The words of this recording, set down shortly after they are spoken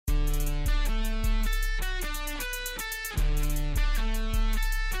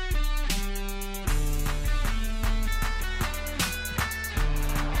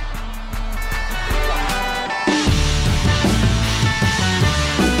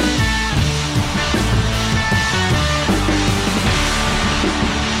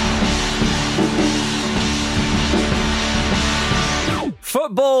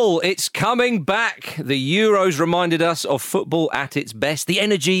Football, it's coming back. The Euros reminded us of football at its best. The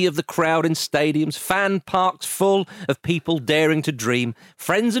energy of the crowd in stadiums, fan parks full of people daring to dream,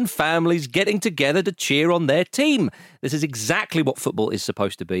 friends and families getting together to cheer on their team. This is exactly what football is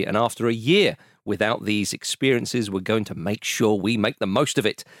supposed to be. And after a year without these experiences, we're going to make sure we make the most of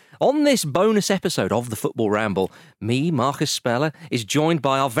it. On this bonus episode of the Football Ramble, me, Marcus Speller, is joined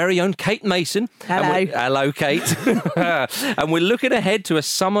by our very own Kate Mason. Hello. Hello, Kate. And we're looking ahead to a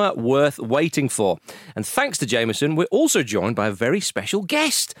summer worth waiting for. And thanks to Jameson, we're also joined by a very special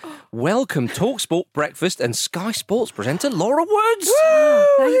guest. Welcome, TalkSport Breakfast and Sky Sports presenter Laura Woods.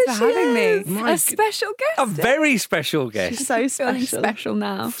 Thanks for having me. My A special guest. A very special guest. She's so Feeling special. special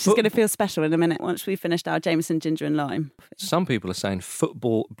now. She's going to feel special in a minute once we finished our Jameson Ginger and Lime. Some people are saying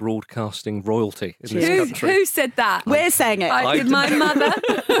football broadcasting royalty in this country. Who said that? We're saying it. I Did my mother?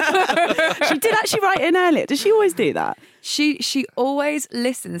 She did actually write in earlier. Does she always do that? She always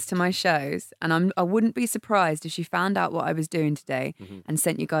listens to my shows, and I wouldn't be surprised if she found out what I was doing today and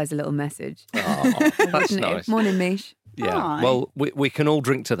sent you guys a little message. Oh, that's nice. Morning, Mish. Yeah. Hi. Well, we can all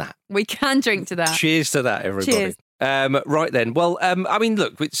drink to that. We can drink to that. Cheers to that, everybody. Cheers. Right then. Well, I mean,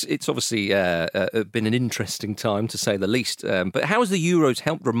 look, it's obviously been an interesting time, to say the least. But how has the Euros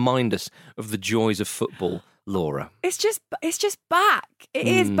helped remind us of the joys of football, Laura? It's just back. It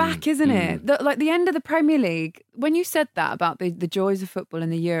is back, isn't it? Like the end of the Premier League. When you said that about the joys of football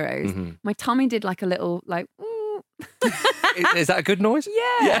and the Euros, my tummy did like a little like. Is that a good noise?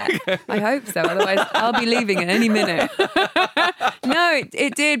 Yeah. I hope so. Otherwise, I'll be leaving at any minute. No,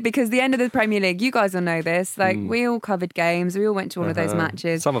 it did, because the end of the Premier League, you guys will know this. Like, we all covered games. We all went to one of those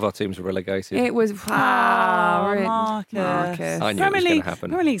matches. Some of our teams were relegated. It was Marcus. Marcus. I knew it was going to happen.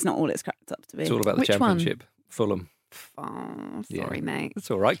 Premier League's not all it's cracked up to be. It's all about the Which one? Championship. Fulham. Oh, Yeah. sorry, mate. It's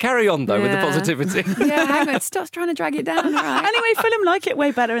all right. Carry on, though, with the Yeah. positivity. Yeah, hang on. Stop trying to drag it down. All right. Anyway, Fulham like it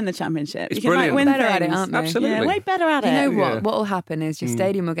way better in the Championship. It's you can brilliant. like win Better at it, things. aren't they? Absolutely. Yeah, way better at You it. know what? Yeah. What will happen is your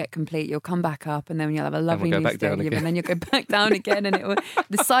stadium will get complete. You'll come back up, and then you'll have a lovely go new back down stadium, again. and then you'll go back down again, and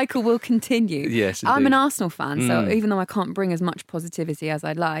the cycle will continue. Yes, I'm indeed. an Arsenal fan, so even though I can't bring as much positivity as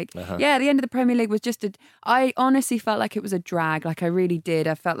I'd like, yeah, the end of the Premier League was just I honestly felt like it was a drag. Like I really did.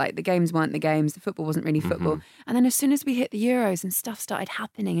 I felt like the games weren't the games. The football wasn't really football. And then as soon as we hit the Euros and stuff started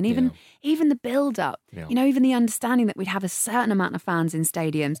happening, and even the build up, even the understanding that we'd have a certain amount of fans in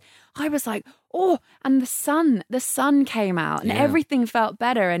stadiums, I was like, oh, and the sun came out, and everything felt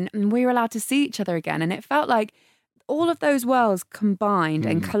better, and we were allowed to see each other again, and it felt like all of those worlds combined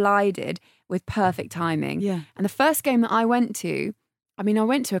and collided with perfect timing. Yeah. And the first game that I went to, I mean, I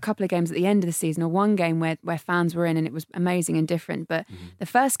went to a couple of games at the end of the season, or one game where fans were in, and it was amazing and different. But the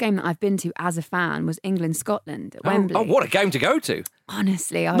first game that I've been to as a fan was England-Scotland at Wembley. Oh, what a game to go to.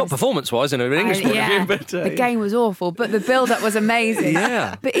 Honestly, I Not was... performance-wise in an English point of view, but... the game was awful, but the build-up was amazing.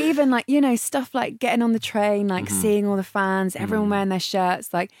 Yeah. But even like, stuff like getting on the train, like seeing all the fans, everyone wearing their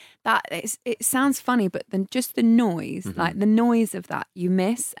shirts, like that, it sounds funny, but then just the noise, like the noise of that you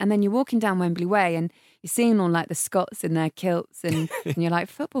miss. And then you're walking down Wembley Way and you're seeing all like the Scots in their kilts and you're like,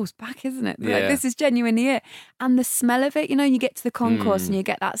 football's back, isn't it? Like, this is genuinely it. And the smell of it, you get to the concourse and you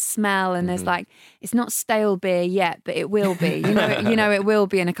get that smell, and there's like, it's not stale beer yet, but it will be. It will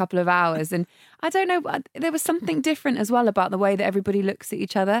be in a couple of hours. And I don't know, there was something different as well about the way that everybody looks at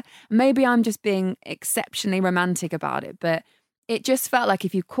each other. Maybe I'm just being exceptionally romantic about it, but it just felt like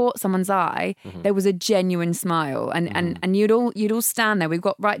if you caught someone's eye, there was a genuine smile, and you'd all stand there. We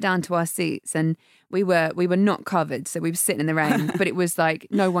got right down to our seats, and we were not covered, so we were sitting in the rain. But it was like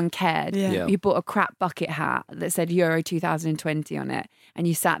no one cared. Yeah. You bought a crap bucket hat that said Euro 2020 on it, and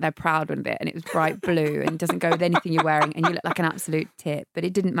you sat there proud with it, and it was bright blue and doesn't go with anything you're wearing, and you look like an absolute tip. But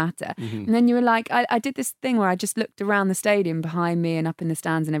it didn't matter. And then you were like, I did this thing where I just looked around the stadium behind me and up in the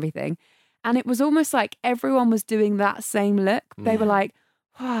stands and everything. And it was almost like everyone was doing that same look. They were like,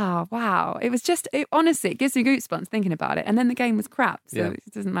 wow. It was just, honestly, it gives me goosebumps thinking about it. And then the game was crap, so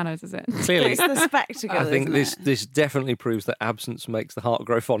it doesn't matter, does it? Clearly, It's the spectacle. I think isn't this definitely proves that absence makes the heart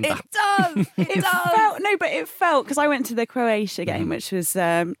grow fonder. It does. it felt because I went to the Croatia game, which was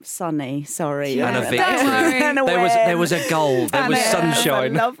sunny. Sorry, And a Don't victory. worry. And a There win. was a goal. There was And it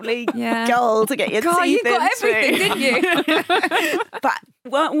sunshine. a lovely Yeah. goal to get your God, teeth you got into. everything, didn't you?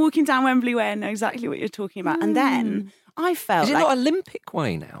 But walking down Wembley Way, I know exactly what you're talking about. And then I felt Is it like, not Olympic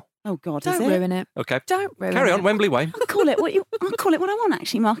Way now? oh God, is Don't it? ruin it. Okay. Don't ruin Carry it. on, Wembley Way. I'll call it what I want,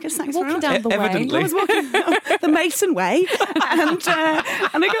 actually, Marcus. Thanks Walking very much. down the way. Evidently. I was walking the Mason Way,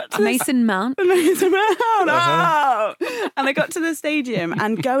 and I got to Mason Mount. the Mason Way. Oh, no! And I got to the stadium,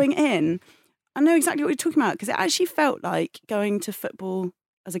 and going in, I know exactly what you're talking about, because it actually felt like going to football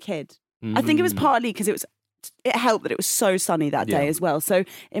as a kid. I think it was partly because it was it helped that it was so sunny that day Yeah. as well. So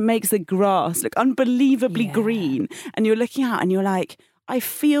it makes the grass look unbelievably green. And you're looking out and you're like, I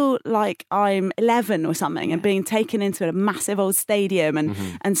feel like I'm 11 or something and being taken into a massive old stadium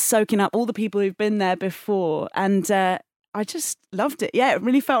and soaking up all the people who've been there before. And I just loved it. Yeah, it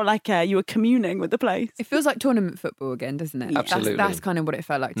really felt like you were communing with the place. It feels like tournament football again, doesn't it? Absolutely. That's kind of what it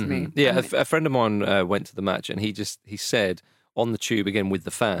felt like to me. Yeah, And a friend of mine went to the match, and he said on the tube again with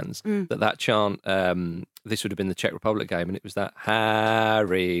the fans that chant. This would have been the Czech Republic game, and it was that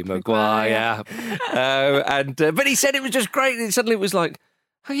Harry Maguire. But he said it was just great. And suddenly it was like,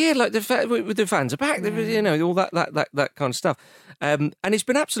 oh yeah, like the fans are back. You know, all that kind of stuff. And it's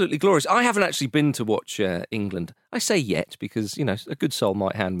been absolutely glorious. I haven't actually been to watch England. I say yet because, you know, a good soul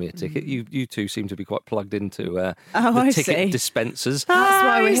might hand me a ticket. You two seem to be quite plugged into the ticket dispensers. That's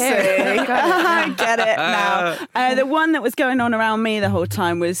why we're here. I get it now. The one that was going on around me the whole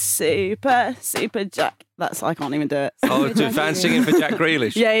time was Super Jack. I can't even do it. Oh, to fans singing for Jack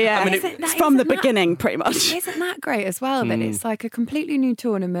Grealish. Yeah. I mean, it's from the beginning, pretty much. Isn't that great as well? That it's like a completely new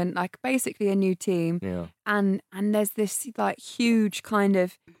tournament, like basically a new team. Yeah. And there's this like huge kind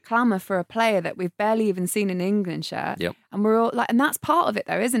of clamour for a player that we've barely even seen in an England shirt. Yep. And we're all like, and that's part of it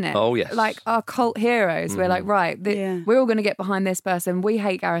though, isn't it? Oh, yes. Like our cult heroes. We're like, right, we're all going to get behind this person. We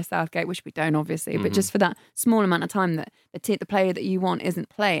hate Gareth Southgate, which we don't obviously, but just for that small amount of time that the player that you want isn't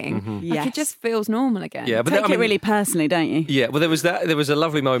playing, like it just feels normal again. Yeah, but Take it really personally, don't you? Yeah, well, there was a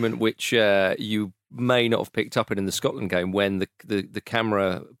lovely moment which you may not have picked up in the Scotland game when the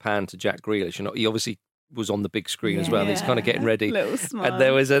camera panned to Jack Grealish, and he obviously was on the big screen as well. And he's kind of getting ready, Little smile. and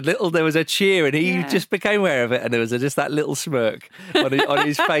there was a cheer, and he just became aware of it, and there was just that little smirk on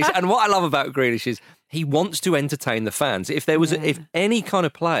his face. And what I love about Grealish is he wants to entertain the fans. If there was if any kind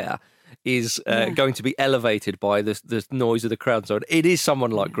of player is going to be elevated by the noise of the crowd, so it is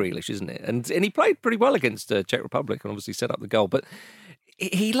someone like Grealish, isn't it? And he played pretty well against Czech Republic, and obviously set up the goal, but.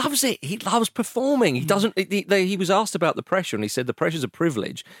 He loves it. He loves performing. He doesn't. He was asked about the pressure, and he said the pressure's a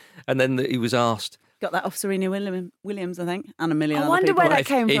privilege. And then he was asked, Got that off Serena Williams, I think, and a million I other wonder people. where that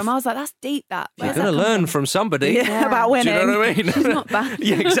came from. I was like, that's deep, that. you're Where's going to that come learn from somebody. Yeah, about winning. Do you know what I mean? It's not bad.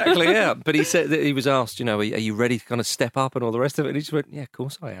 Yeah, exactly, yeah. But he said that he was asked, you know, are you ready to kind of step up and all the rest of it? And he just went, yeah, of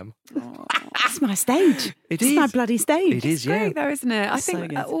course I am. It's my stage. It It's is. my bloody stage. It is, yeah. Great though, isn't it? I So think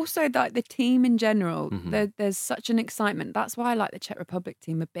good. also like the team in general, there's such an excitement. That's why I like the Czech Republic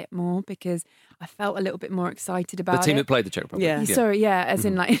team a bit more, because I felt a little bit more excited The about team it. that played the Czech Republic. Yeah. Sorry, yeah, as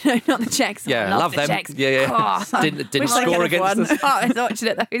in like, you know, not the Czechs. Yeah, I love the them. Czechs. Yeah. Oh, Didn't Wish I score could against have us. won. oh, I was watching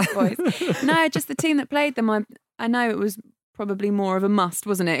at those boys. No, just the team that played them. I know it was probably more of a must,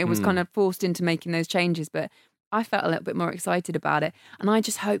 wasn't it? It was kind of forced into making those changes, but I felt a little bit more excited about it. And I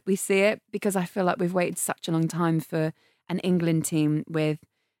just hope we see it, because I feel like we've waited such a long time for an England team with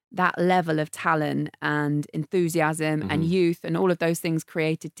that level of talent and enthusiasm and youth and all of those things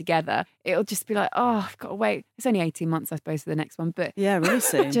created together. It'll just be like, oh, I've got to wait. It's only 18 months, I suppose, for the next one. But Yeah, really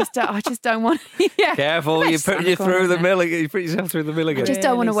soon. I just don't want. Yeah, Careful, you Just put round you the corner, through the isn't it? mill. You put yourself through the mill I again. just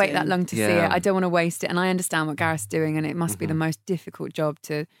don't want to Really wait that soon. long to see Yeah. it. I don't want to waste it. And I understand what Gareth's doing, and it must be the most difficult job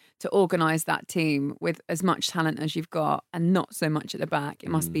to organise that team with as much talent as you've got and not so much at the back. It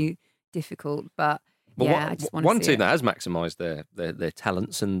must be difficult, but yeah, I just want to one see team it. that has maximised their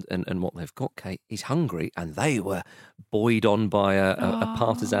talents and what they've got, Kate, is Hungary, and they were buoyed on by a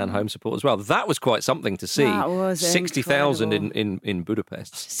partisan home support as well. That was quite something to see. That was 60,000 incredible. in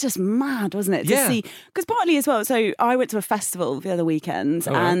Budapest. It's just mad, wasn't it? Yeah. To see, because partly as well. So I went to a festival the other weekend,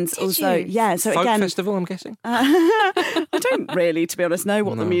 Oh, right. and Did also you? so Folk again, festival, I'm guessing. I don't really, to be honest, know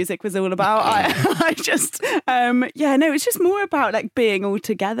what the music was all about. I just, it's just more about like being all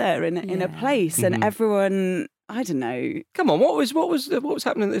together in a place and everyone. I don't know. Come on, what was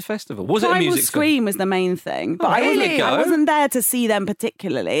happening at this festival? Was it a Primal music Scream was the main thing, but Oh, I there you wasn't. go. I wasn't there to see them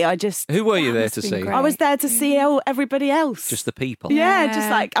particularly. I just, Who were you there must to have been see? great. I was there to see everybody else. Just the people. yeah, Yeah. just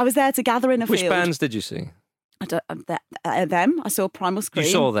like I was there to gather in a Which field. bands did you see? Them. I saw Primal Scream.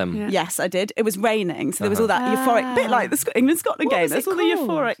 You saw them. Yeah. Yes, I did. It was raining, so there was all that euphoric bit, like the England-Scotland What game. was There's it all the called?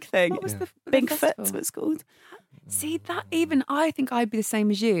 euphoric thing. What was the Bigfoot? festival? It's called. See, that even I think I'd be the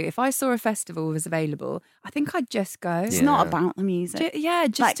same as you. If I saw a festival was available, I think I'd just go. It's Yeah. not about the music.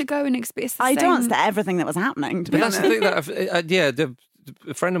 Just Like, to go and experience. I danced to everything that was happening. To be But that's honest. the thing that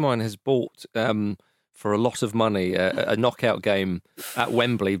a friend of mine has bought for a lot of money a knockout game at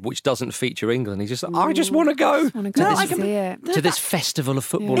Wembley, which doesn't feature England. He's just like, I just want to go want to go No, and I can- see it. to this festival of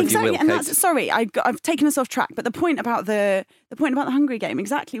football, Exactly, if you and will, that's Kate. sorry. I've taken us off track, but the point about the Hungary game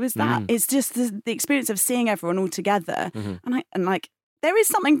exactly was that it's just the experience of seeing everyone all together, and like there is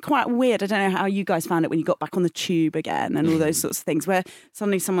something quite weird. I don't know how you guys found it when you got back on the tube again and all those sorts of things, where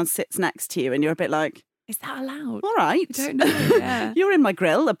suddenly someone sits next to you and you're a bit like. Is that allowed? All right. I don't know. Yeah. You're in my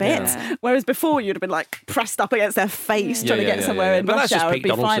grill a bit. Yeah. Whereas before you'd have been like pressed up against their face trying to get somewhere in But rush that's just hour. Pete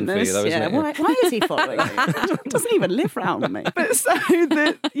It'd be Donaldson for you, fineness. though, isn't it? Why is he following me? He doesn't even live round me. But so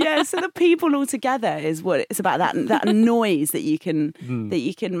the people all together is what it's about, that noise that you can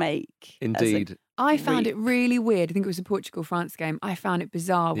make. Indeed. I found it really weird. I think it was a Portugal-France game. I found it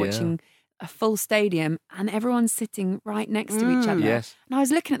bizarre watching a full stadium and everyone's sitting right next to each other. Yes. And I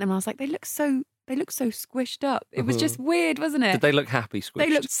was looking at them and I was like, they look so squished up. It was just weird, wasn't it? Did they look happy, squished? They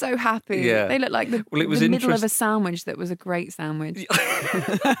looked so happy. Yeah. They looked like the middle of a sandwich that was a great sandwich.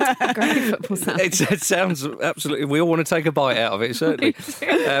 A great football sandwich. It sounds absolutely. We all want to take a bite out of it, certainly.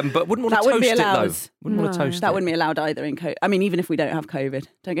 But wouldn't want to toast it, though. Wouldn't want to toast it. That wouldn't be allowed either in COVID. I mean, even if we don't have COVID,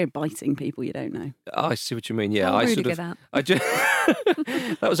 don't go biting people you don't know. I see what you mean. Yeah, I sort of.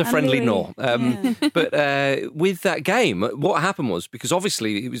 That was a friendly gnaw. But with that game, what happened was, because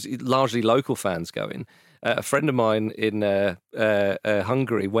obviously it was largely local fans going. A friend of mine in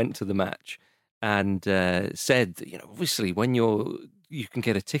Hungary went to the match and said that, obviously when you can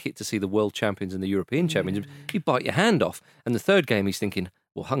get a ticket to see the world champions and the European champions, you bite your hand off. And the third game, he's thinking,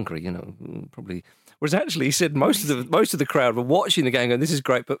 well, Hungary, probably. Whereas actually, he said most of the crowd were watching the game, going, "This is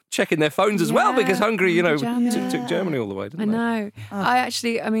great," but checking their phones as well because Hungary, took Germany all the way. Didn't I know.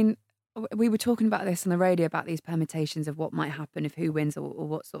 Oh. We were talking about this on the radio about these permutations of what might happen if who wins or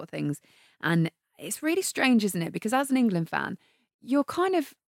what sort of things, and it's really strange, isn't it? Because as an England fan, you're kind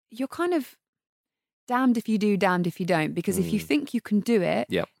of damned if you do, damned if you don't. Because if you think you can do it,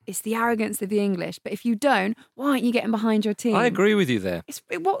 it's the arrogance of the English. But if you don't, why aren't you getting behind your team? I agree with you there. It's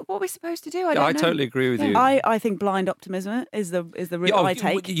what we're supposed to do. I don't know. Totally agree with you. I think blind optimism is the route I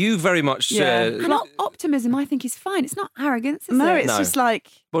take. You very much. And optimism, I think, is fine. It's not arrogance, is it? No, it's just like.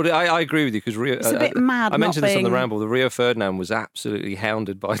 Well, I agree with you because it's a bit mad. I mentioned this on the Ramble. The Rio Ferdinand was absolutely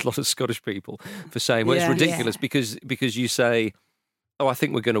hounded by a lot of Scottish people for saying, "Well, it's ridiculous because you say, oh, I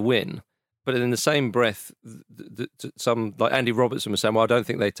think we're going to win." But in the same breath, some like Andy Robertson was saying, "Well, I don't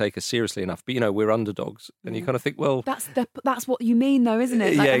think they take us seriously enough." But we're underdogs, and you kind of think, "Well, that's what you mean, though, isn't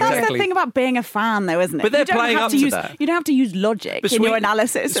it?" Yeah, exactly. That's the thing about being a fan, though, isn't it? But they're playing up to that. You don't have to use logic in your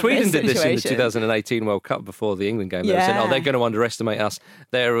analysis. Sweden of this did this in the situation. 2018 World Cup before the England game. They said, "Oh, they're going to underestimate us.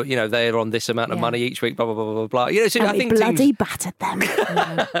 They're on this amount of money each week." Blah blah blah blah blah. So I think bloody battered them.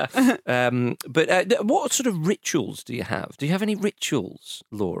 But what sort of rituals do you have? Do you have any rituals,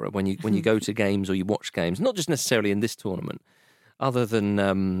 Laura, when you go to games or you watch games? Not just necessarily in this tournament, other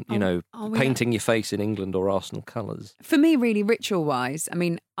than painting your face in England or Arsenal colours. For me, really ritual-wise, I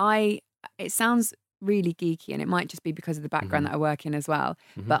mean, it sounds really geeky, and it might just be because of the background that I work in as well.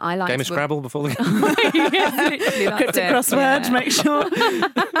 But I like game of Scrabble before the game. Cryptic crossword, make sure.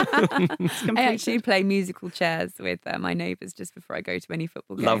 I actually play musical chairs with my neighbours just before I go to any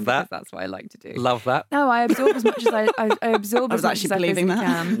football game. Love that. That's what I like to do. Love that. No, I absorb as much as I absorb. I was actually believing that.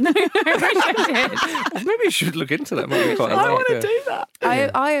 Can. No, I did. Maybe you should look into that. Might be quite I want to do that.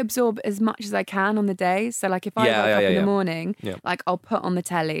 I absorb as much as I can on the day. So, like, if I wake up in the morning, like, I'll put on the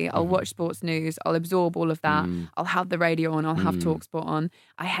telly, I'll watch sports news, I'll absorb all of that. I'll have the radio on, I'll have TalkSport on.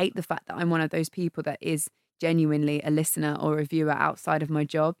 I hate the fact that I'm one of those people that is genuinely a listener or a viewer outside of my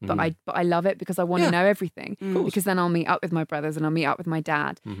job, but I love it because I want to know everything. Because then I'll meet up with my brothers and I'll meet up with my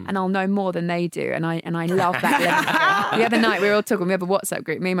dad, and I'll know more than they do. And I love that. The other night we were all talking. We have a WhatsApp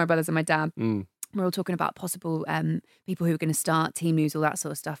group, me, my brothers, and my dad. We're all talking about possible people who are going to start, team news, all that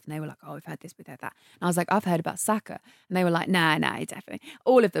sort of stuff. And they were like, "Oh, we've heard this, we've heard that." And I was like, "I've heard about Saka." And they were like, "Nah, definitely."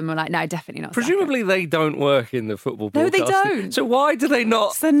 All of them were like, "No, definitely not." Presumably Saka. they don't work in the football No, they broadcasting. don't. So why do they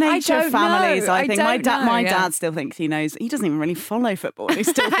not? It's the nature of families, know. I think. I don't My know, dad still thinks he knows. He doesn't even really follow football. He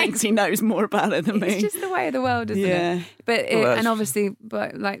still thinks he knows more about it than me. It's just the way of the world, isn't it? But and obviously,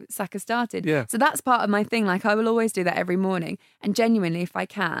 like Saka started. Yeah. So that's part of my thing. Like, I will always do that every morning. And genuinely, if I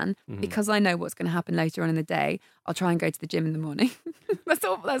can, because I know what's going to happen later on in the day, I'll try and go to the gym in the morning. That's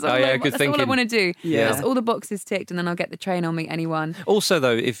all. That's all I want to do. Yeah. That's all the boxes ticked, and then I'll get the train. I'll meet anyone. Also,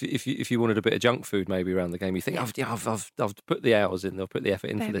 though, if you wanted a bit of junk food maybe around the game, you think I've put the hours in, I've put the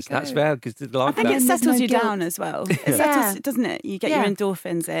effort in for this. That's fair because I think it settles you down as well. It settles, doesn't it? You get your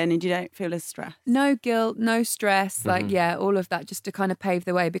endorphins in, and you don't feel as stressed. No guilt, no stress. Like all of that, just to kind of pave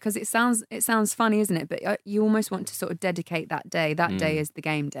the way. Because it sounds funny, isn't it? But you almost want to sort of dedicate that day. That day is the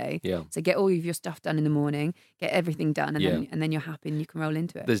game day. Yeah. So get all of your stuff done in the morning, get everything done, and then you're happy and you can roll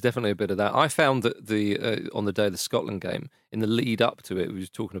into it. There's definitely a bit of that. I found that on the day of the Scotland game, in the lead up to it, we was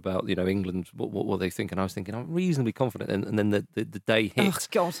talking about England, what they think, and I was thinking I'm reasonably confident, and then the day hit, Oh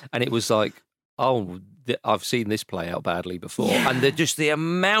God! And it was like, I've seen this play out badly before, and just the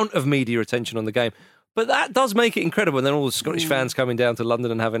amount of media attention on the game. But that does make it incredible. And then all the Scottish fans coming down to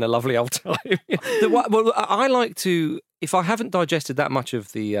London and having a lovely old time. Well, I like to, if I haven't digested that much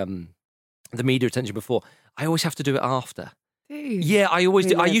of the media attention before, I always have to do it after. Yeah, I always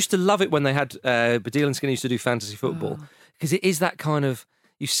do. I used to love it when they had Badil and Skinner used to do fantasy football because it is that kind of,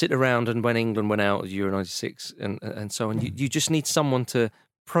 you sit around and when England went out of Euro 96 and so on, you just need someone to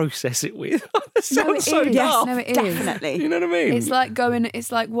process it with. It sounds so Yes, daft. no, it is. Definitely. You know what I mean?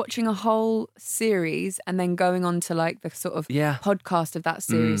 It's like watching a whole series and then going on to like the sort of podcast of that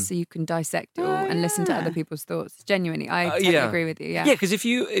series so you can dissect it all and listen to other people's thoughts. Genuinely, I totally agree with you. Yeah, because if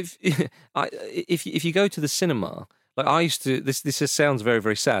you go to the cinema, like I used to, this just sounds very,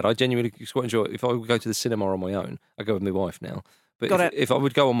 very sad. I genuinely quite enjoy it. If I would go to the cinema on my own, I go with my wife now. But if I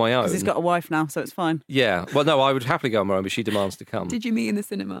would go on my own... Because he's got a wife now, so it's fine. Yeah. Well, no, I would happily go on my own, but she demands to come. Did you meet in the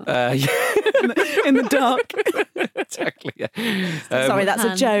cinema? Yeah. In the dark. Exactly, yeah. Sorry, that's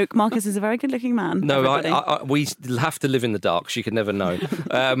a joke. Marcus is a very good-looking man. No, we have to live in the dark. She could never know.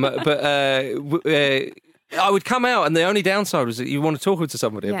 I would come out, and the only downside was that you want to talk to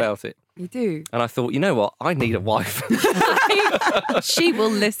somebody about it. You do. And I thought, you know what? I need a wife. She will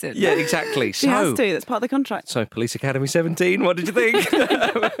listen. Yeah, exactly. She has to. That's part of the contract. So, Police Academy 17, what did you think?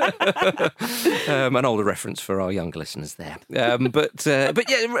 An older reference for our younger listeners there. But yeah,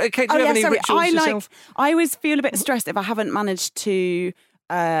 Kate, do you have any rituals yourself? I always feel a bit stressed if I haven't managed to,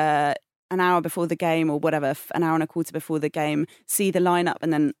 an hour before the game or whatever, an hour and a quarter before the game, see the lineup,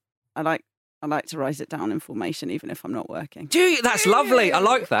 and then I like to write it down in formation, even if I'm not working. Do you? That's lovely. I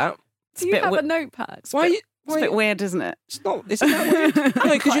like that. Do you have a notepad? It's a bit weird, isn't it? It's not. Isn't that weird?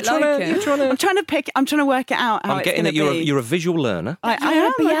 No, because you're trying to. I'm trying to work it out. How I'm getting that you're a visual learner. I am.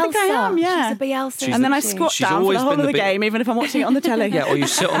 I think I am. Yeah. She's a Bielsa. And then I squat down for the whole of the game, even if I'm watching it on the telly. Yeah, or you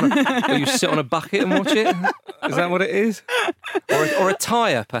sit on a bucket and watch it. Is that what it is? Or a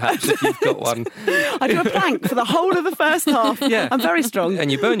tyre, perhaps, if you've got one. I do a plank for the whole of the first half. Yeah. I'm very strong.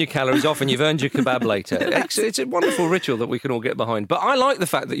 And you burn your calories off and you've earned your kebab later. It's a wonderful ritual that we can all get behind. But I like the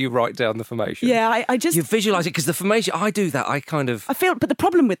fact that you write down the formation. Yeah, I just... You visualise it, because the formation, I do that. I feel... But the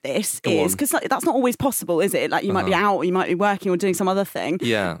problem with this is, because that's not always possible, is it? Like, you might be out, or you might be working or doing some other thing.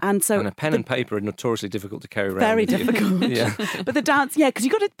 Yeah. And a pen and paper are notoriously difficult to carry around. Very difficult. Yeah. But the dance, because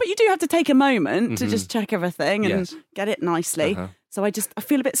you do have to take a moment to just check everything and get it nicely. So I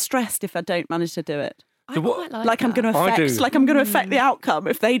feel a bit stressed if I don't manage to do it. I quite like I'm going to affect the outcome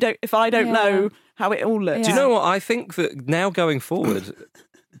if I don't know how it all looks. Yeah. Do you know what? I think that now going forward,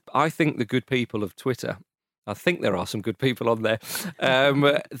 I think the good people of Twitter, I think there are some good people on there,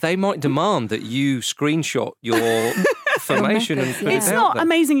 they might demand that you screenshot your formation and put it It's out not there.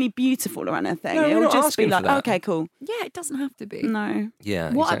 amazingly beautiful or anything. No, it we're will not just asking be like, for that. okay, cool. Yeah, it doesn't have to be. No.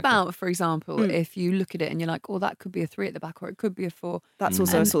 Yeah. What exactly. about, for example, if you look at it and you're like, oh, that could be a 3 at the back or it could be a 4. That's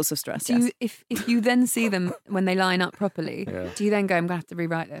also a source of stress. Do you, if you then see them when they line up properly, do you then go, I'm going to have to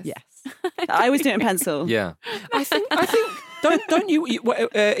rewrite this? Yes. I always do it in pencil. Yeah. I think. Don't you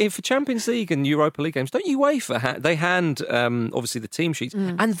for Champions League and Europa League games? Don't UEFA they hand obviously the team sheets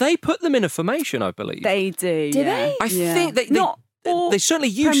and they put them in a formation? I believe they do. Do they? I think they not. They certainly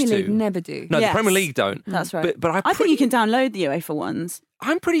used Premier to. League never do. No, Yes. the Premier League don't. That's right. But I think you can download the UEFA ones.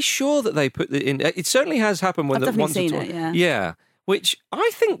 I'm pretty sure that they put it in. It certainly has happened when I've definitely once seen or it, twice. yeah. Which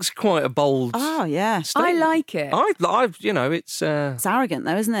I think's quite a bold. Oh yeah. I like it. I've it's. It's arrogant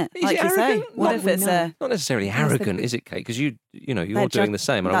though, isn't it? Is Like it you say. arrogant? What if it's not necessarily arrogant, is it, Kate? Because you're doing the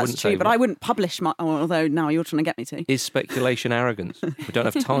same, and I wouldn't true, say. but I wouldn't publish my. Although now you're trying to get me to. Is speculation arrogance? We don't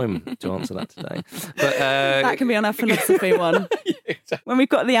have time to answer that today. But that can be on our philosophy one. Exactly. When we've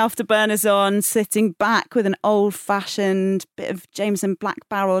got the afterburners on, sitting back with an old-fashioned bit of Jameson Black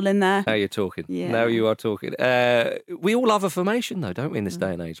Barrel in there. Now you're talking. Yeah. Now you are talking. We all love a formation, though, don't we, in this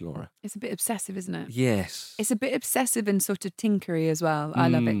day and age, Laura? It's a bit obsessive, isn't it? Yes. It's a bit obsessive and sort of tinkery as well. I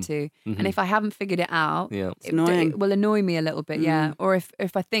love it too. And if I haven't figured it out, it will annoy me a little bit, yeah. Or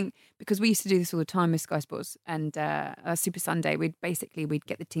if I think, because we used to do this all the time with Sky Sports and Super Sunday, we'd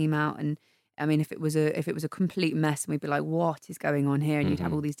get the team out, and I mean, if it was a complete mess, and we'd be like, what is going on here? And you'd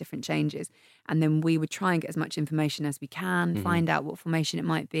have all these different changes, and then we would try and get as much information as we can, find out what formation it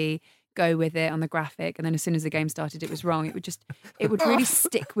might be, go with it on the graphic, and then as soon as the game started, it was wrong. It would really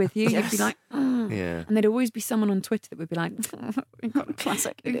stick with you. You'd be like, Yeah. And there'd always be someone on Twitter that would be like, you got a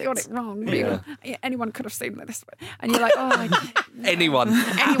classic, you got it wrong. Yeah. Anyone could have seen this. And you're like, Anyone.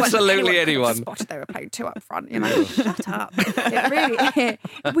 Absolutely anyone. Spotted they were playing 2 up front. Shut up. It really,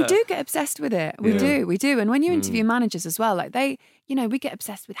 we do get obsessed with it. We do. And when you interview managers as well, like we get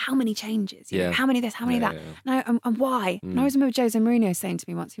obsessed with how many changes, you know, how many this, how many that, and why. And I always remember Jose Mourinho saying to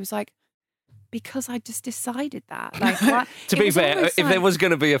me once, he was like, because I just decided that. Like, why, To be fair, if there was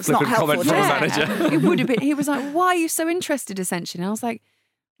going to be a flippant not comment helpful, from a yeah. manager. it would have been. He was like, "Why are you so interested?" Essentially, and I was like,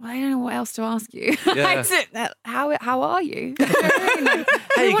 "Well, I don't know what else to ask you. Yeah. How are you? Like,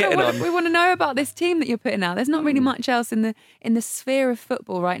 How you getting on? We want to know about this team that you're putting out. There's not really much else in the sphere of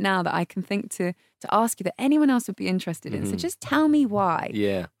football right now that I can think to ask you that anyone else would be interested in. So just tell me why.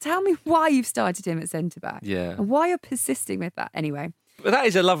 Yeah. Tell me why you've started him at centre back. Yeah. And why you're persisting with that. Anyway. But that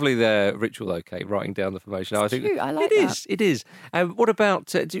is a lovely ritual, though, Kate, writing down the formation. It's cute. I like it that. is. It is. What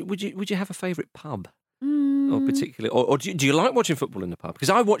about? Would you have a favourite pub, or particularly, or do you like watching football in the pub?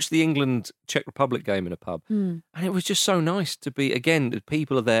 Because I watched the England Czech Republic game in a pub, and it was just so nice to be again. The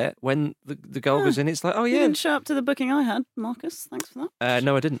people are there when the goal goes in. It's like, oh You yeah. didn't show up to the booking I had, Marcus. Thanks for that.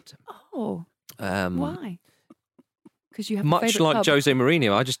 No, I didn't. Oh, why? Because you have a Much favourite like pub. Jose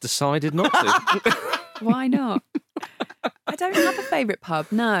Mourinho, I just decided not to. Why not? I don't have a favourite pub.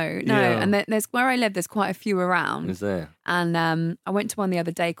 No. Yeah. And there's where I live. There's quite a few around. Is there? And I went to one the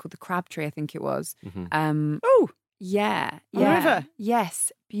other day called the Crabtree, I think it was. Oh, Yeah, On the river?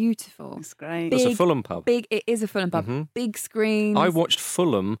 Yes, beautiful. that's great. Big- That's a Fulham pub. Big. It is a Fulham pub. Mhm. Big screens. I watched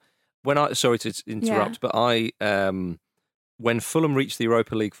Fulham when I. Sorry to interrupt, but I when Fulham reached the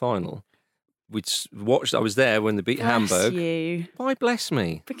Europa League final, we'd watched. I was there when they beat Bless Hamburg. you. Why bless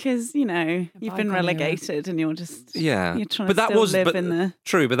me? Because, you've been bygone era. relegated and you're just Yeah, you're trying but to that still was live but, in the...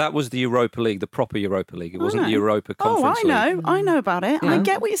 true. But that was the Europa League, the proper Europa League. It wasn't the know. Europa Oh, Conference I League. know. I know about it. I Yeah.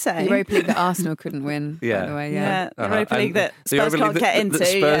 get what you're the saying. Europa League that Arsenal couldn't win. Yeah. By the way, Yeah, the Uh-huh. Europa League And that the Spurs Europa League can't get into.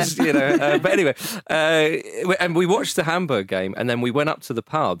 that Spurs, yeah. but anyway, and we watched the Hamburg game, and then we went up to the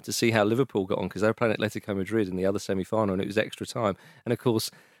pub to see how Liverpool got on because they were playing Atletico Madrid in the other semi-final, and it was extra time. And of course,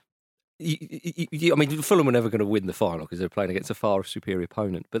 I mean, Fulham were never going to win the final because they were playing against a far superior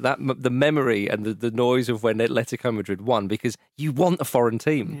opponent. But the memory and the noise of when Atletico Madrid won, because you want a foreign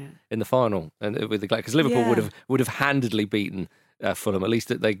team in the final, and with the because Liverpool Yeah. would have handedly beaten Fulham. At least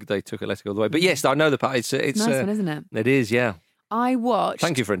they took Atletico all the way. But yes, I know the part. It's Nice one, isn't it? It is, yeah. I watched.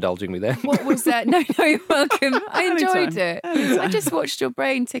 Thank you for indulging me there. What was that? No, you're welcome. I enjoyed Anytime. it. I just watched your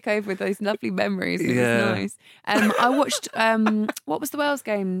brain tick over with those lovely memories. It Yeah. was nice. I watched, what was the Wales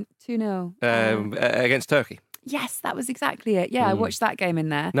game? 2-0. Against Turkey. Yes, that was exactly it. Yeah, I watched that game in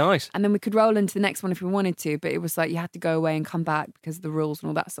there. Nice. And then we could roll into the next one if we wanted to, but it was like you had to go away and come back because of the rules and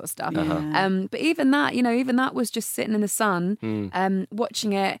all that sort of stuff. Yeah. But even that was just sitting in the sun,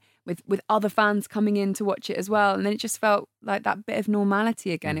 watching it with other fans coming in to watch it as well. And then it just felt like that bit of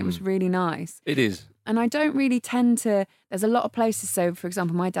normality again. It was really nice. It is. And I don't really tend to, there's a lot of places. So, for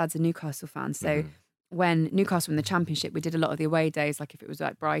example, my dad's a Newcastle fan. So when Newcastle were in the Championship, we did a lot of the away days, like if it was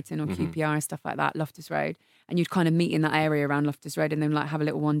like Brighton or QPR and stuff like that, Loftus Road. And you'd kind of meet in that area around Loftus Road and then like have a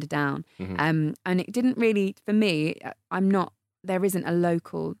little wander down. And it didn't really, for me, there isn't a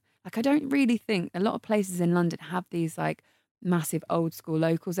local, like I don't really think a lot of places in London have these like massive old school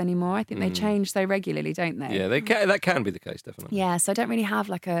locals anymore. I think they change so regularly, don't they? Yeah, that can be the case, definitely. Yeah, so I don't really have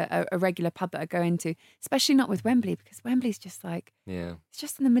like a regular pub that I go into, especially not with Wembley, because Wembley's just like, Yeah. it's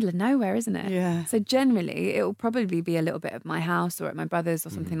just in the middle of nowhere, isn't it? Yeah. So generally, it will probably be a little bit at my house or at my brother's or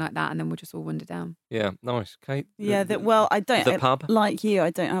something like that, and then we'll just all wander down. Yeah, nice. Kate? Yeah, I don't. The pub? Like you,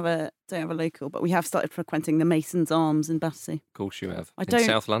 I don't have a local, but we have started frequenting the Mason's Arms in Battersea. Of course you have. I don't. In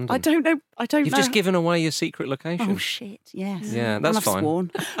South London. I don't know. You've know. just given away your secret location. Oh shit! Yes. Yeah, And that's I've fine.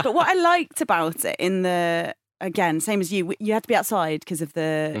 Sworn. But what I liked about it, again, same as you had to be outside because of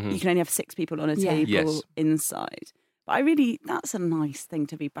you can only have 6 people on a Yeah. table Yes. inside. But that's a nice thing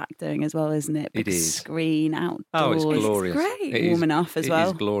to be back doing as well, isn't it? It Big is. screen outdoors. Oh, it's glorious. great. It is- Warm enough as it well.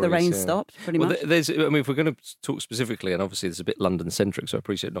 is glorious, the rain yeah. stopped pretty Well, much. if we're going to talk specifically, and obviously it's a bit London-centric, so I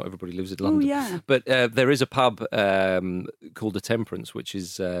appreciate not everybody lives in London. yeah. But there is a pub called the Temperance, which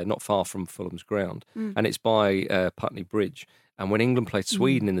is not far from Fulham's ground, and it's by Putney Bridge. And when England played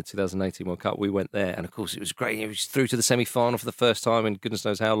Sweden in the 2018 World Cup, we went there, and of course it was great. It was through to the semi-final for the first time in goodness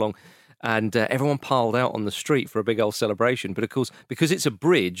knows how long. And everyone piled out on the street for a big old celebration. But of course, because it's a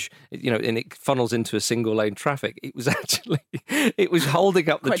bridge, and it funnels into a single lane traffic, it was holding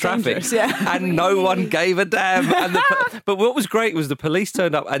up the Quite traffic, dangerous, yeah. and no one gave a damn. But what was great was the police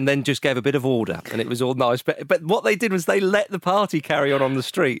turned up and then just gave a bit of order, and it was all nice. But what they did was they let the party carry on the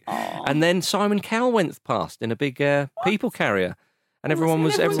street, and then Simon Cowell went past in a big people carrier. And everyone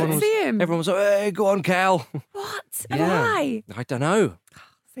was everyone could see him? everyone was like, "Hey, go on, Cal." What? Yeah. Why? I don't know.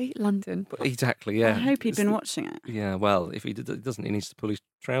 See, London. But exactly, yeah. I hope he'd been watching it. Yeah, well, if he doesn't, he needs to pull his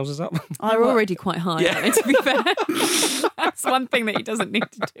trousers up. They're already quite high, Yeah. aren't they, to be fair. That's one thing that he doesn't need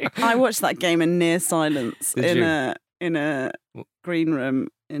to do. I watched that game in near silence Did you? in a green room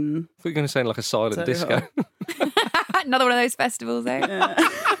in. I thought you were going to say like a silent Soho. disco. Another one of those festivals, eh?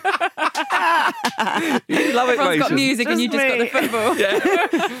 You love it, Everyone's got Mason. music and you just got the football. Yeah.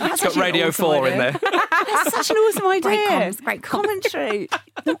 It's got Radio awesome 4 in idea. there. That's such an awesome idea. Great commentary.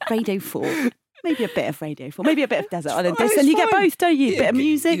 Radio 4. Maybe a bit of Radio 4. Maybe a bit of Desert Island. fine, And you get fine. both, don't you? Yeah, Bit of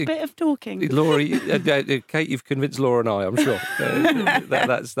music, you- bit of talking. Laura, Kate, you've convinced Laura and I, I'm sure.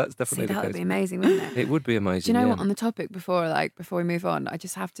 That's definitely See, the that would case. be amazing, wouldn't it? It would be amazing. Do you know yeah. what? On the topic before we move on, I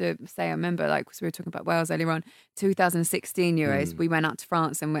just have to say, I remember, like, because we were talking about Wales earlier on, 2016 Euros, we went out to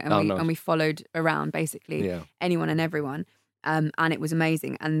France and nice. we followed around basically Yeah. anyone and everyone, and it was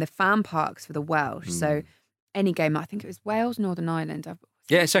amazing. And the fan parks for the Welsh, so any game, I think it was Wales, Northern Ireland.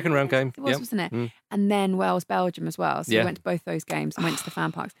 Yeah, second round game. It was, Yep. wasn't it? Mm. And then Wales, Belgium as well. So Yeah. we went to both those games and went to the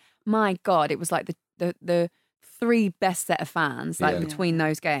fan parks. My God, it was like the three best set of fans like Yeah. between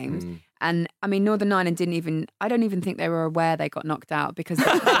those games. Mm. And I mean, Northern Ireland I don't even think they were aware they got knocked out because they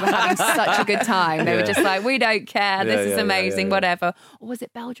were having such a good time. They were Yeah. just like, we don't care. This is yeah, amazing, yeah. whatever. Or was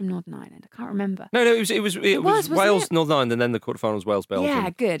it Belgium, Northern Ireland? I can't remember. No, it was wasn't Wales, it? Northern Ireland, and then the quarterfinals, Wales, Belgium. Yeah,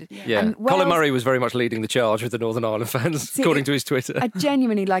 good. Yeah. And Colin Wales- Murray was very much leading the charge with the Northern Ireland fans, See, according to his Twitter. I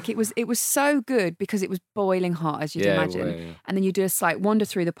genuinely like it was so good because it was boiling hot, as you'd Yeah, imagine. well, yeah. And then you do a slight wander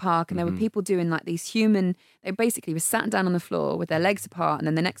through the park, and there were people doing like these they basically were sat down on the floor with their legs apart, and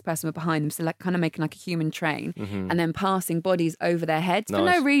then the next person were behind them, so like kind of making like a human train, and then passing bodies over their heads for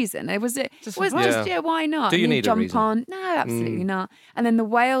Nice. no reason. It was why not? Do you And need a jump reason? on? No, absolutely not. And then the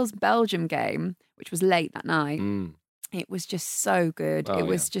Wales Belgium game, which was late that night, it was just so good. Oh, It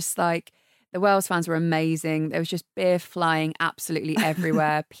was just like the Wales fans were amazing. There was just beer flying absolutely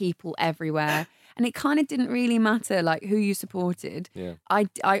everywhere, people everywhere. And it kind of didn't really matter like who you supported. Yeah.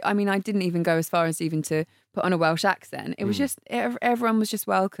 I mean, I didn't even go as far as even to put on a Welsh accent. It was just everyone was just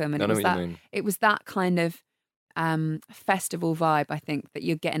welcome, and I it know was what you that mean. it was that kind of festival vibe. I think that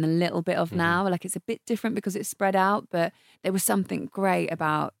you're getting a little bit of now. Like it's a bit different because it's spread out, but there was something great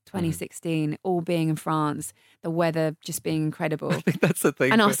about 2016, all being in France, the weather just being incredible, That's the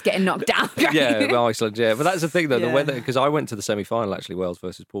thing. and but- us getting knocked down. Yeah, well, Iceland, yeah. But that's the thing, though, the Yeah. weather, because I went to the semi-final, actually, Wales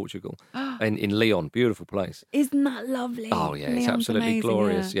versus Portugal, in Lyon. Beautiful place. Isn't that lovely? Oh, yeah, it's Leon's absolutely amazing,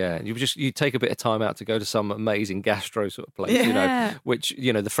 glorious, yeah. You take a bit of time out to go to some amazing gastro sort of place, Yeah. which,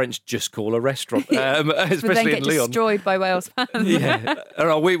 the French just call a restaurant, but then especially get in Lyon. destroyed by Wales fans. Yeah.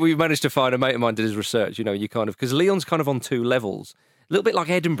 We managed to find, a mate of mine did his research, you kind of, because Lyon's kind of on two levels, a little bit like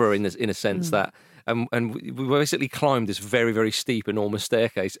Edinburgh in a sense that, and we basically climbed this very, very steep, enormous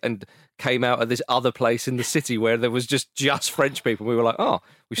staircase and came out at this other place in the city where there was just French people. We were like,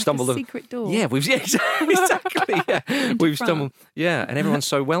 we've stumbled. a secret door. Yeah, exactly. Yeah, we've France. stumbled. Yeah, and everyone's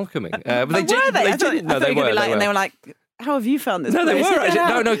so welcoming. But Were they? I thought didn't. No, they they were gonna were. be like, They and they were. were like, how have you found this No, they place? were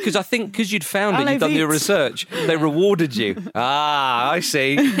actually. No, because you'd found it, Hello, you'd done your Veets. research. They rewarded you. I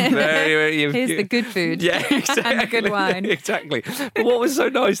see. Here's the good food. Yeah, exactly. And the good wine. Exactly. But what was so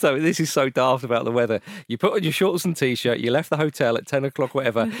nice, though, this is so daft about the weather. You put on your shorts and T-shirt, you left the hotel at 10 o'clock,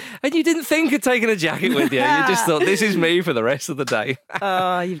 whatever, and you didn't think of taking a jacket with you. You just thought, this is me for the rest of the day.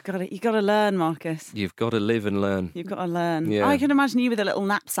 Oh, you've got to learn, Marcus. You've got to live and learn. You've got to learn. Yeah. I can imagine you with a little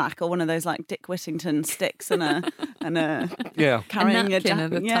knapsack or one of those like Dick Whittington sticks and a Yeah. carrying a napkin jacket.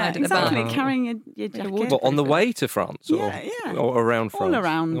 at the Yeah, side of the exactly. bag. Carrying your jacket. What, on the way to France? Or, Yeah. or around All France?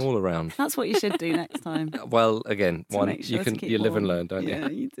 around. All around. That's what you should do next time. Well, again, To make sure to keep you live and warm. learn, don't you? Yeah,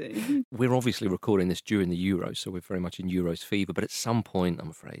 you do. We're obviously recording this during the Euros, so we're very much in Euros fever. But at some point, I'm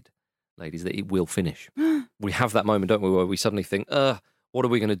afraid, ladies, that it will finish. We have that moment, don't we, where we suddenly think, what are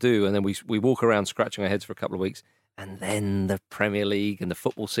we going to do? And then we walk around scratching our heads for a couple of weeks. And then the Premier League and the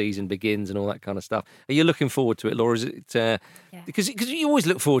football season begins and all that kind of stuff. Are you looking forward to it, Laura? Is it because you always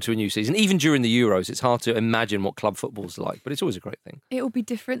look forward to a new season, even during the Euros? It's hard to imagine what club football's like, but it's always a great thing. It will be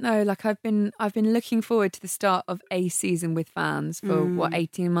different though. Like I've been looking forward to the start of a season with fans for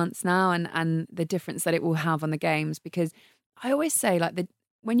 18 months now, and the difference that it will have on the games. Because I always say like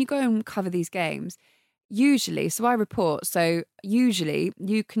when you go and cover these games, usually, so I report. So usually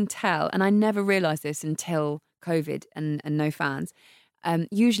you can tell, and I never realised this until COVID and no fans.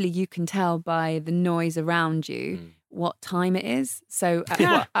 Usually you can tell by the noise around you what time it is. So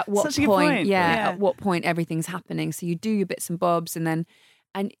at what Such a good point, point. yeah, at what point everything's happening. So you do your bits and bobs, and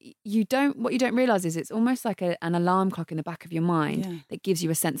you don't realise is it's almost like an alarm clock in the back of your mind that gives you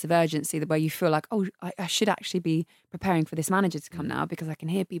a sense of urgency, the way you feel like, oh, I should actually be preparing for this manager to come now because I can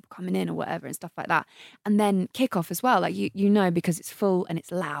hear people coming in or whatever and stuff like that. And then kickoff as well, like you know, because it's full and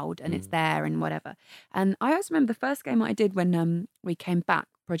it's loud and it's there and whatever. And I always remember the first game I did when we came back,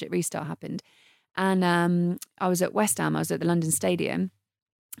 Project Restart happened, and I was at West Ham, I was at the London Stadium,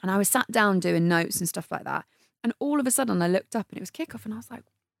 and I was sat down doing notes and stuff like that. And all of a sudden I looked up and it was kickoff and I was like,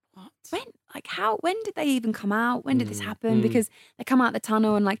 what? when did they even come out? When did this happen? Because they come out the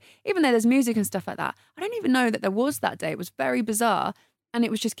tunnel and like, even though there's music and stuff like that, I don't even know that there was that day. It was very bizarre. And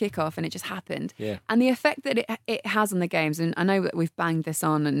it was just kickoff and it just happened. Yeah. And the effect that it has on the games, and I know that we've banged this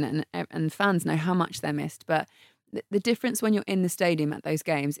on and fans know how much they're missed, but the difference when you're in the stadium at those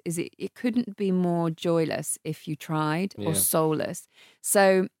games is it couldn't be more joyless if you tried or soulless.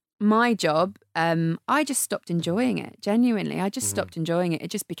 So my job, I just stopped enjoying it. Genuinely, I just stopped enjoying it. It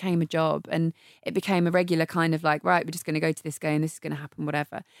just became a job, and it became a regular kind of like, right, we're just going to go to this game. This is going to happen,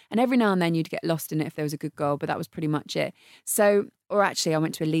 whatever. And every now and then you'd get lost in it if there was a good goal, but that was pretty much it. So, or actually, I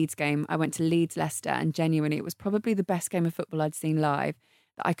went to a Leeds game. I went to Leeds Leicester, and genuinely, it was probably the best game of football I'd seen live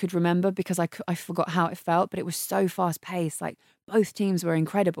that I could remember, because I forgot how it felt, but it was so fast paced. Like both teams were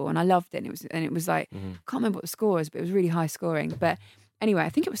incredible, and I loved it. And it was like, I can't remember what the score was, but it was really high scoring. But anyway, I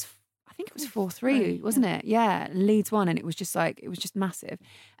think it was 4-3, wasn't it? Yeah, Leeds won, and it was just massive.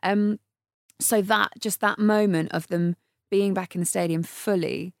 So that moment of them being back in the stadium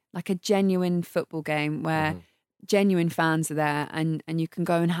fully, like a genuine football game where genuine fans are there, and you can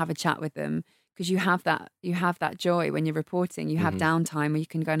go and have a chat with them, because you have that joy when you're reporting. You have downtime where you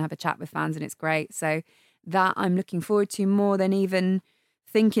can go and have a chat with fans, and it's great. So that I'm looking forward to more than even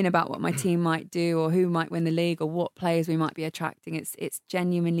thinking about what my team might do or who might win the league or what players we might be attracting. It's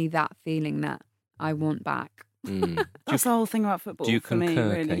genuinely that feeling that I want back. That's the whole thing about football for me,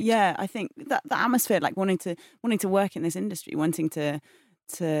 really. Kate? Yeah, I think that the atmosphere, like wanting to work in this industry, wanting to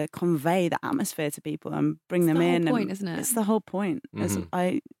convey the atmosphere to people and bring them in. It's the whole point, isn't it? It's the whole point.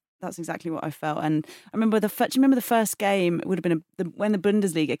 That's exactly what I felt. And I remember do you remember the first game? It would have been when the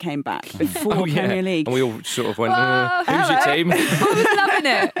Bundesliga came back before Premier League. And we all sort of went, who's your team? I was loving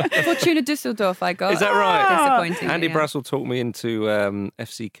it. Fortuna Düsseldorf, I got. Is that right? Disappointing. Andy Brassel talked me into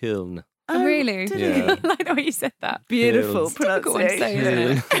FC Köln. Oh, really? Yeah. I like the way you said that. Beautiful Typical one to say, isn't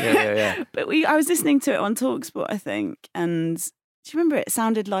it? Yeah. But I was listening to it on TalkSport, I think, and do you remember it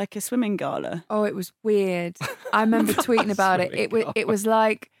sounded like a swimming gala? Oh, it was weird. I remember tweeting about it.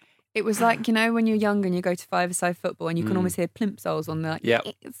 It was like, you know, when you're young and you go to five-a-side football and you can almost hear plimsolls on the...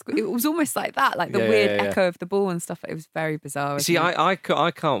 Like, it was almost like that, like the weird echo of the ball and stuff. It was very bizarre. See, I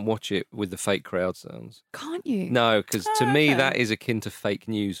can't watch it with the fake crowd sounds. Can't you? No, because to me that is akin to fake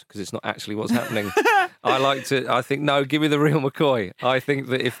news, because it's not actually what's happening. I think, no, give me the real McCoy. I think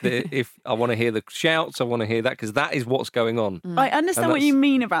that if I want to hear the shouts, I want to hear that, because that is what's going on. I understand what you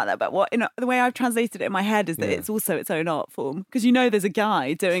mean about that, but the way I've translated it in my head is that it's also its own art form, because there's a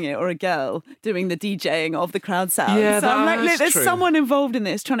guy doing it or a girl doing the DJing of the crowd sound. Yeah, so I'm like, look, there's true. someone involved in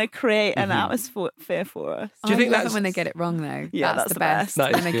this trying to create an atmosphere for us. Do you think that's that's when they get it wrong though? Yeah, that's the best.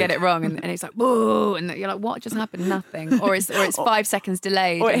 When they get it wrong and it's like, whoa, and you're like, what just happened? Nothing. Or it's 5 seconds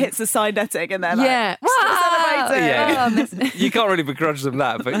delayed. Or it hits the side netting and they're like, yeah, celebrating. Yeah. You can't really begrudge them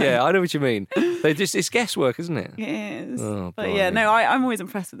that, but yeah, I know what you mean. It's guesswork, isn't it? It is. Oh, but yeah, no, I'm always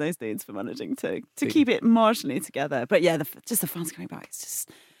impressed with those dudes for managing to keep it marginally together. But yeah, just the fans coming back, it's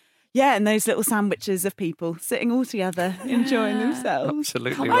just... Yeah, and those little sandwiches of people sitting all together, enjoying themselves.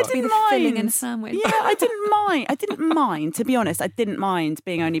 Absolutely I right. didn't the filling mind. in a sandwich. Yeah, I didn't mind. To be honest, I didn't mind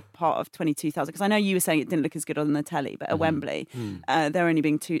being only part of 22,000, because I know you were saying it didn't look as good on the telly, but at Wembley, there only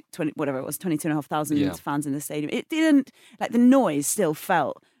being 22,500 fans in the stadium. It didn't, like, the noise still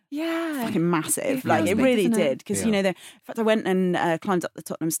felt fucking massive. It Like, feels it big, really doesn't it? did. Because, in fact, I went and climbed up the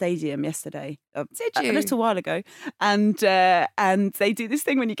Tottenham Stadium yesterday. Did you? A little while ago. And they do this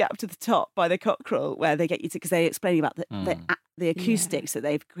thing when you get up to the top by the cockerel, where they get you to, because they explain about the acoustics that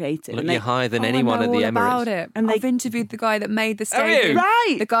they've created. Look, you're higher than anyone at the Emirates. About it. And I've interviewed the guy that made the stadium.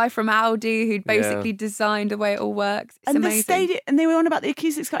 Right. The guy from Audi who'd basically designed the way it all works. It's and amazing. the stadium, and they were on about the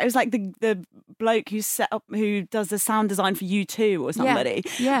acoustics guy. It was like the bloke who does the sound design for U2 or somebody.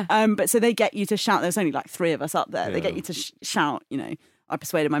 Yeah. But so they get you to shout. There's only like 3 of us up there. They get you to shout. I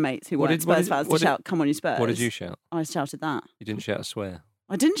persuaded my mates who weren't Spurs fans to shout, "Come on, you Spurs!" What did you shout? I shouted that. You didn't shout a swear.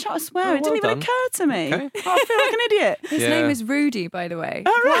 I didn't shout a swear. Oh, It didn't even well done. occur to me. Okay. Oh, I feel like an idiot. His name is Rudy, by the way.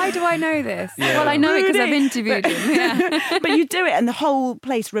 Oh, right. Why do I know this? Yeah. Well, I know it because I've Rudy. interviewed him. Yeah. But you do it, and the whole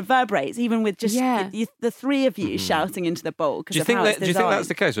place reverberates, even with just Yeah. the 3 of you shouting into the bowl. Do you think that's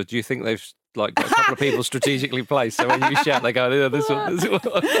the case, or do you think they've got a couple of people strategically placed, so when you shout, they go, "Oh, this will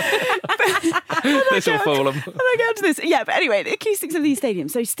fool them." I go to this. Yeah, but anyway, the acoustics of these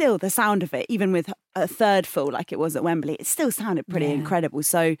stadiums. So still, the sound of it, even with a third full like it was at Wembley, it still sounded pretty incredible.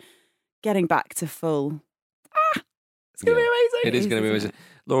 So getting back to full, it's going to be amazing. It is going to be amazing.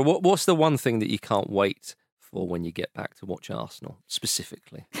 Laura, what's the one thing that you can't wait for when you get back to watch Arsenal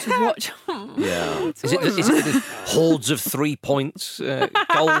specifically? To watch. Yeah. Is it hordes of 3 points,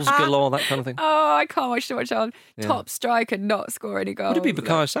 goals galore, that kind of thing? Oh, I can't watch too much on. Top striker not score any goals. Would it be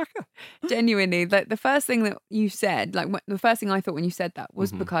Bukayo Saka? Genuinely, the first thing that you said, the first thing I thought when you said that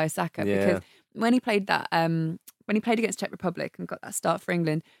was Bukayo Saka, because when he played that, when he played against Czech Republic and got that start for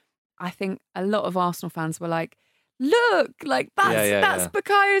England, I think a lot of Arsenal fans were like, look, like that's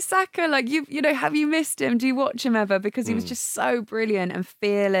Bukayo Saka. Like have you missed him? Do you watch him ever? Because he was just so brilliant and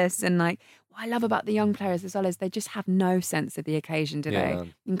fearless. And like what I love about the young players as well is they just have no sense of the occasion, do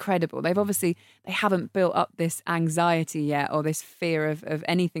they? Incredible. They haven't built up this anxiety yet or this fear of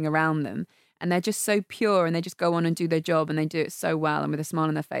anything around them. And they're just so pure and they just go on and do their job and they do it so well and with a smile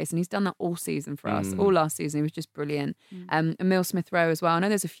on their face. And he's done that all season for us. All last season, he was just brilliant. Emile Smith-Rowe as well. I know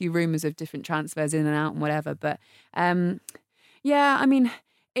there's a few rumours of different transfers in and out and whatever. But I mean,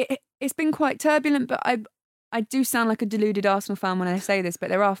 it's been quite turbulent, but I do sound like a deluded Arsenal fan when I say this, but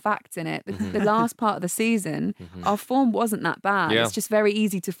there are facts in it. The last part of the season, our form wasn't that bad. It's just very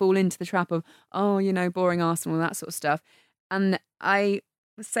easy to fall into the trap of, boring Arsenal and that sort of stuff. And I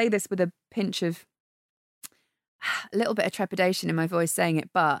say this with a pinch of a little bit of trepidation in my voice saying it,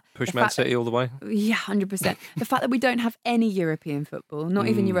 but push Man City all the way. Yeah, 100%. The fact that we don't have any European football, not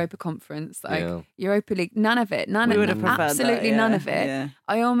even Europa Conference, Europa League, none of it, none of it. Yeah.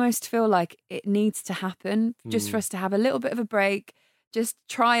 I almost feel like it needs to happen just for us to have a little bit of a break. Just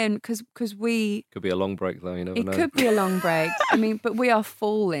try and because we could be a long break though. You never know. It could be a long break. I mean, but we are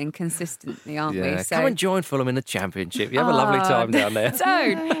falling consistently, aren't we? So come and join Fulham in the Championship. You have a lovely time down there.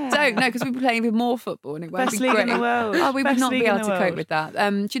 Don't no, because we'll be playing with more football and it won't Best be league great. in the world. Oh, we would Best not be league in able the to cope world. with that.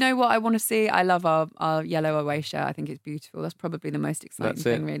 Do you know what I want to see? I love our yellow away shirt. I think it's beautiful. That's probably the most exciting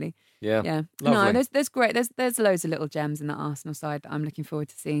thing, really. Yeah. Lovely. No, there's great. There's loads of little gems in that Arsenal side that I'm looking forward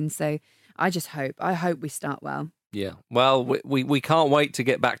to seeing. So I hope we start well. Yeah. Well, we can't wait to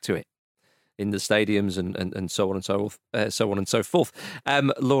get back to it in the stadiums and so on and so forth.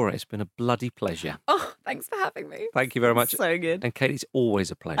 Laura, it's been a bloody pleasure. Oh, thanks for having me. Thank you very much. So good. And Katie, it's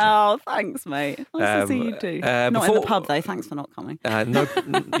always a pleasure. Oh, thanks, mate. Nice to see you too. Not in the pub though. Thanks for not coming. No,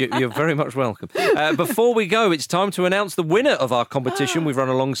 you're very much welcome. Before we go, it's time to announce the winner of our competition. We've run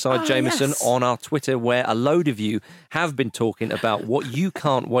alongside Jameson on our Twitter, where a load of you have been talking about what you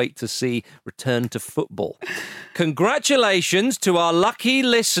can't wait to see return to football. Congratulations to our lucky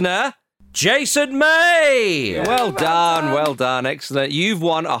listener, Jason May! Yeah, well done, excellent. You've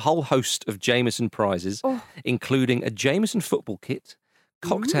won a whole host of Jameson prizes, including a Jameson football kit,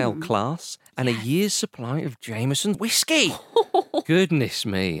 cocktail class, and a year's supply of Jameson whiskey. Goodness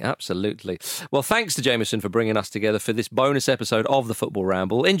me, absolutely. Well, thanks to Jameson for bringing us together for this bonus episode of the Football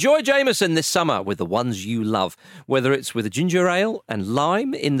Ramble. Enjoy Jameson this summer with the ones you love. Whether it's with a ginger ale and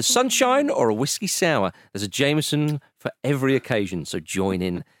lime in the sunshine or a whiskey sour, there's a Jameson for every occasion, so join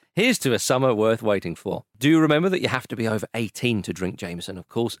in. Here's to a summer worth waiting for. Do remember that you have to be over 18 to drink Jameson, of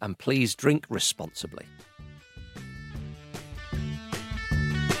course, and please drink responsibly.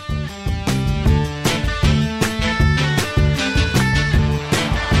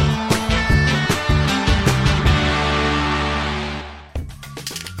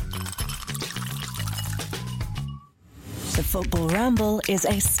 The Football Ramble is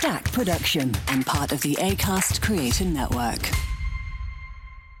a Stack production and part of the Acast Creator Network.